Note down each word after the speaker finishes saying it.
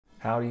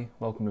Howdy,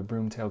 welcome to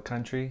Broomtail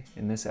Country.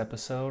 In this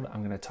episode,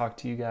 I'm going to talk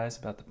to you guys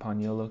about the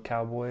Paniolo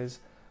Cowboys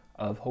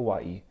of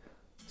Hawaii.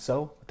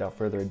 So, without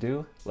further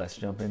ado, let's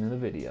jump into the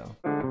video.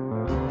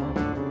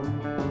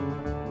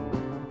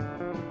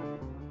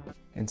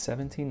 In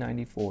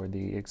 1794,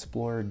 the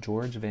explorer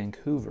George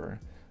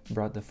Vancouver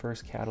brought the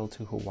first cattle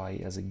to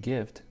Hawaii as a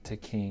gift to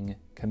King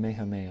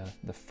Kamehameha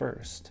I.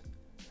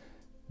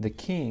 The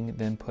king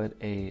then put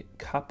a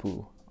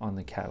kapu on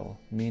the cattle,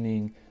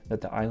 meaning that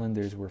the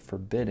islanders were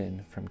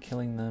forbidden from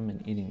killing them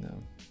and eating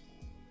them.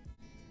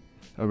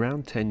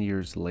 Around 10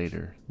 years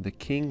later, the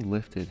king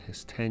lifted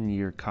his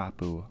 10-year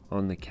kapu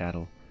on the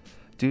cattle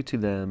due to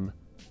them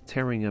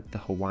tearing up the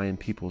Hawaiian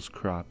people's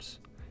crops,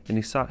 and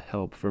he sought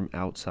help from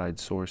outside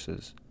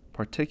sources,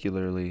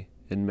 particularly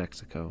in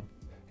Mexico.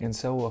 And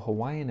so a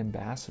Hawaiian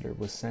ambassador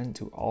was sent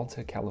to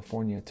Alta,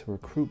 California to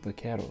recruit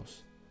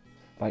vaqueros.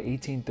 By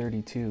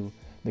 1832,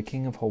 the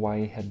king of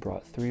Hawaii had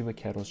brought 3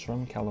 vaqueros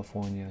from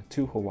California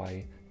to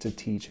Hawaii to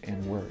teach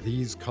and work.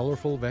 These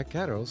colorful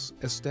vaqueros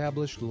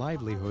established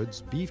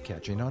livelihoods beef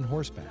catching on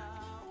horseback.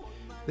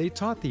 They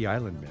taught the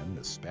island men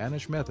the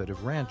Spanish method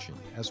of ranching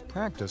as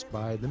practiced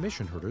by the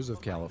mission herders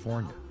of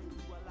California.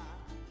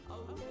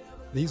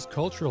 These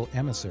cultural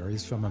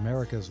emissaries from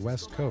America's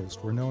west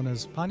coast were known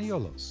as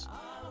Paniolos,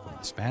 from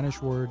the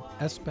Spanish word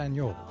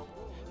español.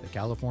 The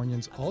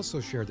Californians also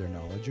shared their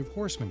knowledge of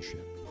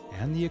horsemanship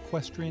and the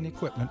equestrian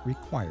equipment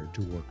required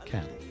to work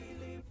cattle.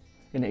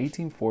 In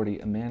 1840,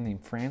 a man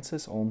named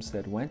Francis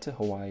Olmsted went to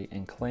Hawaii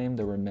and claimed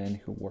there were men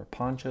who wore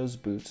ponchos,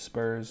 boots,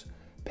 spurs,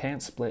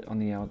 pants split on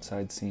the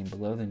outside seam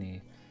below the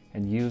knee,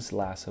 and used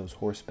lassos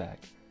horseback.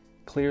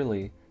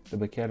 Clearly, the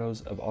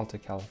vaqueros of Alta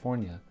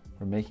California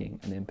were making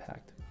an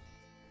impact.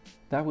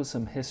 That was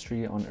some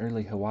history on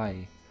early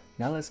Hawaii.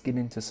 Now let's get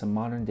into some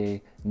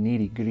modern-day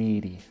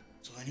nitty-gritty.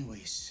 So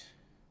anyways,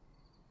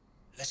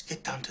 let's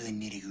get down to the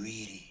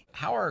nitty-gritty.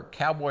 How are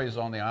cowboys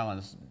on the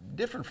islands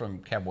different from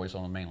cowboys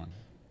on the mainland?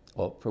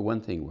 Well, for one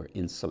thing, we're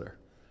insular.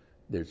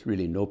 There's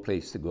really no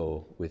place to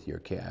go with your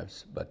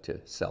calves but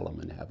to sell them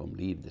and have them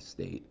leave the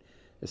state,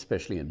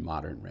 especially in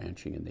modern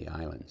ranching in the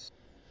islands.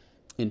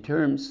 In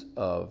terms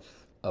of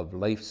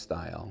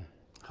lifestyle,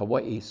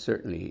 Hawaii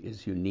certainly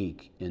is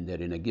unique in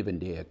that in a given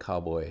day a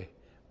cowboy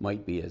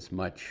might be as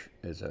much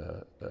as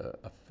a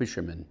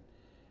fisherman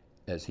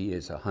as he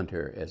is a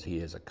hunter, as he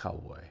is a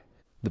cowboy.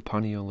 The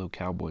Paniolo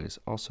Cowboys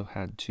also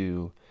had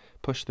to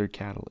push their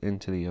cattle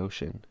into the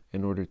ocean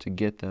in order to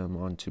get them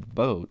onto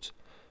boats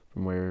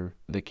from where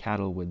the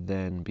cattle would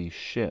then be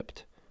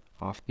shipped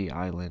off the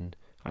island,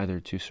 either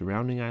to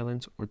surrounding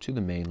islands or to the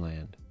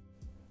mainland.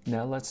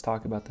 Now let's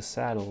talk about the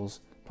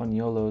saddles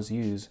Paniolos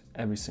use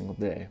every single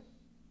day.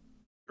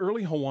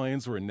 Early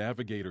Hawaiians were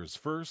navigators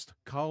first,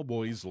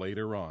 cowboys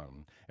later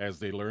on. As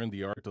they learned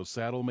the art of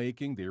saddle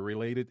making, they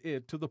related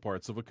it to the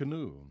parts of a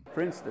canoe.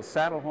 For instance, the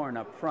saddle horn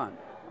up front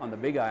on the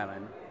Big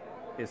Island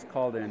is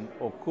called an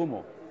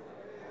okumo.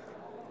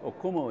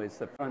 Okumo is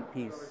the front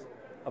piece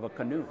of a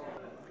canoe.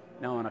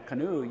 Now on a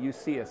canoe, you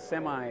see a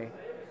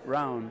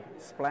semi-round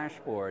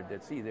splashboard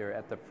that's either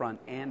at the front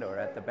and or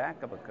at the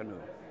back of a canoe.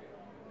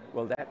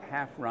 Well, that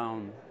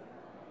half-round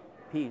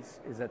piece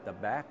is at the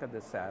back of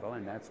the saddle,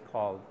 and that's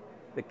called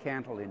the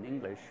cantle in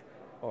English,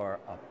 or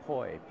a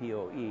poi,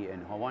 P-O-E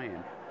in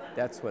Hawaiian.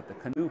 That's what the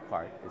canoe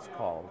part is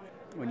called.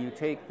 When you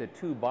take the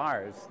 2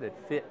 bars that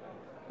fit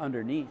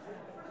underneath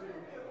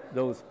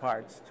those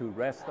parts to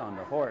rest on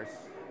the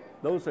horse,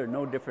 those are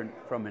no different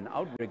from an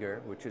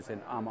outrigger, which is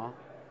an ama.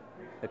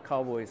 The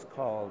cowboys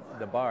call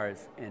the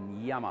bars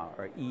an yama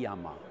or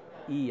iyama.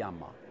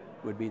 Iyama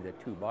would be the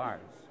 2 bars.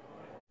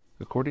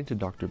 According to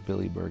Dr.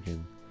 Billy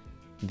Bergin,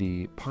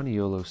 the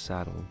Paniolo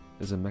saddle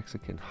is a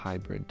Mexican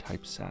hybrid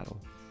type saddle.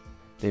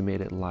 They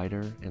made it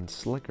lighter and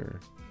slicker.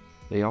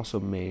 They also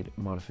made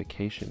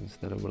modifications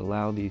that would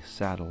allow the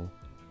saddle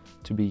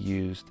to be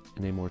used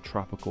in a more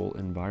tropical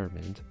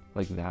environment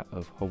like that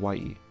of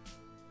Hawaii.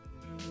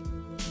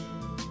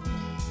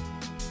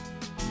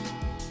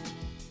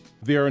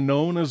 They are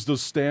known as the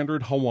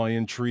standard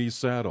Hawaiian tree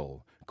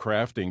saddle.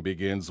 Crafting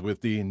begins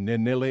with the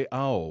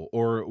𝗟𝗘𝗧'𝗦,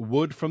 or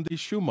wood from the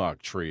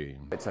sumac tree.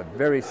 It's a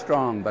very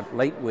strong but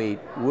lightweight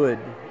wood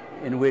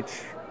in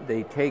which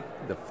they take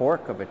the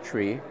fork of a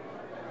tree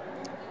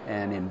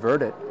and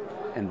invert it,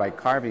 and by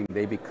carving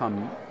they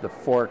become the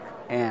fork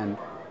and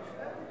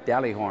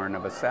dally horn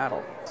of a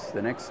saddle.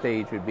 The next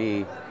stage would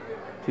be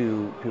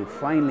to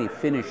finally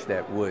finish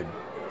that wood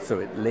so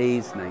it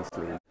lays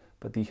nicely.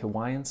 But the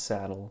Hawaiian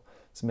saddle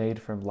is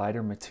made from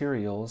lighter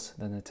materials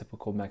than the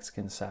typical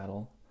Mexican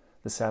saddle.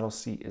 The saddle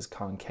seat is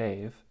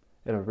concave.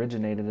 It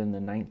originated in the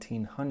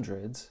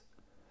 1900s.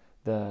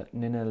 The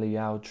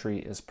𝗟𝗟𝗧'𝗦 tree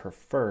is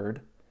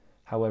preferred.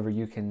 However,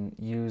 you can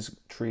use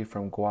tree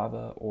from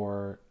guava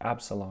or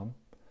absalom.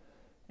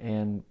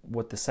 And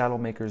what the saddle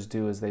makers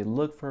do is they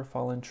look for a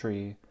fallen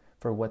tree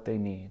for what they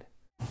need.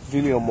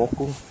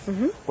 Viliomoku,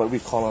 what we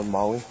call on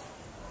Maui,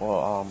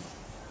 or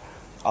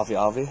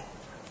𝗟𝗡𝗡𝗧'𝗦,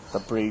 the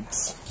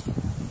braids.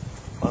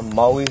 On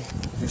Maui,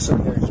 this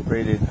one here is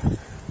braided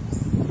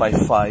by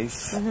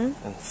 5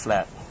 and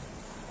flat.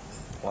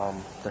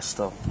 That's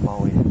the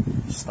Maui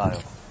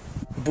style.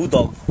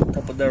 Bulldog,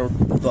 Tapadero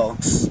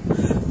bulldogs.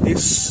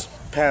 This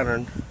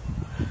pattern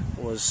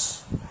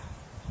was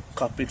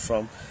copied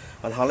from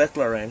on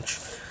Halekla Ranch.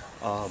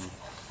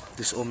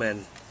 This old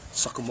man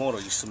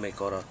Sakamoto used to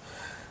make all the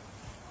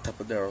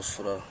tapaderos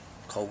for the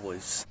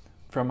Cowboys.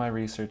 From my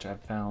research,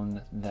 I've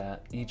found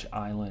that each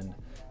island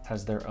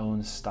has their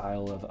own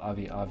style of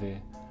𝗖𝗢𝗡𝗧.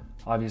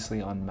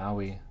 Obviously on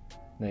Maui,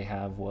 they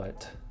have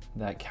what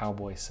that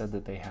cowboy said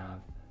that they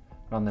have.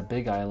 But on the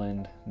Big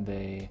Island,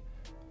 they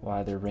will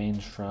either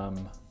range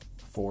from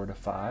 4 to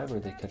 5, or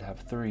they could have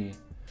 3.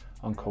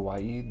 On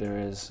Kauai, there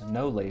is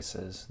no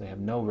laces. They have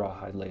no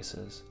rawhide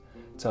laces.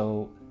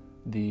 So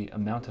the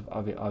amount of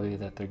𝗖𝗢𝗡𝗧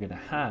that they're going to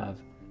have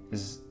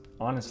is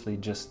honestly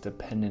just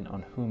dependent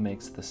on who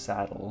makes the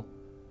saddle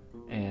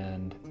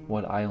and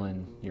what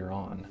island you're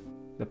on.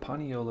 The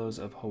Paniolos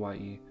of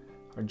Hawaii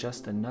are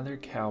just another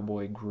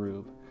cowboy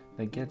group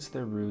that gets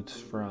their roots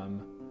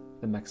from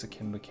the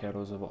Mexican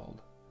vaqueros of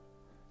old.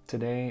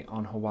 Today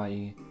on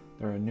Hawaii,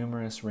 there are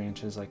numerous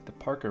ranches like the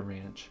Parker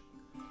Ranch,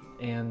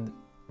 and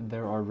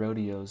there are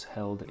rodeos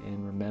held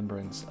in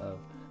remembrance of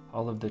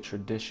all of the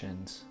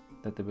traditions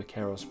that the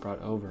vaqueros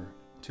brought over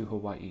to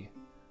Hawaii.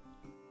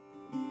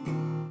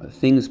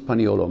 Things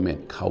Paniolo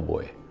meant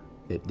cowboy.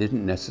 It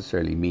didn't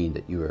necessarily mean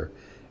that you were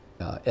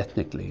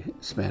ethnically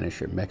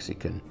Spanish or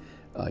Mexican.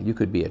 You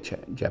could be a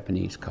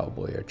Japanese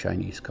cowboy or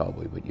Chinese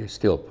cowboy, but you're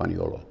still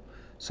Paniolo.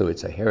 So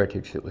it's a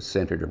heritage that was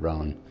centered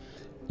around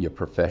your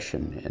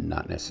profession and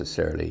not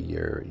necessarily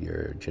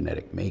your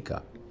genetic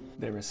makeup.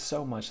 There is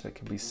so much that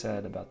could be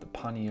said about the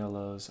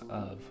Paniolos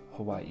of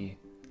Hawaii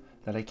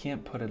that I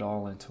can't put it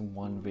all into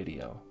one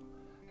video.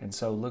 And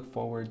so look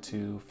forward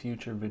to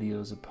future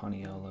videos of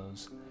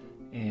Paniolos.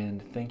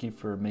 And thank you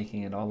for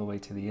making it all the way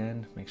to the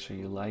end. Make sure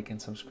you like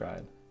and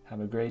subscribe. Have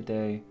a great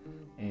day,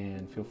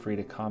 and feel free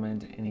to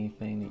comment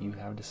anything that you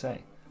have to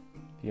say.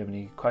 If you have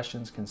any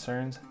questions,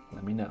 concerns,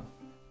 let me know.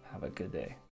 Have a good day.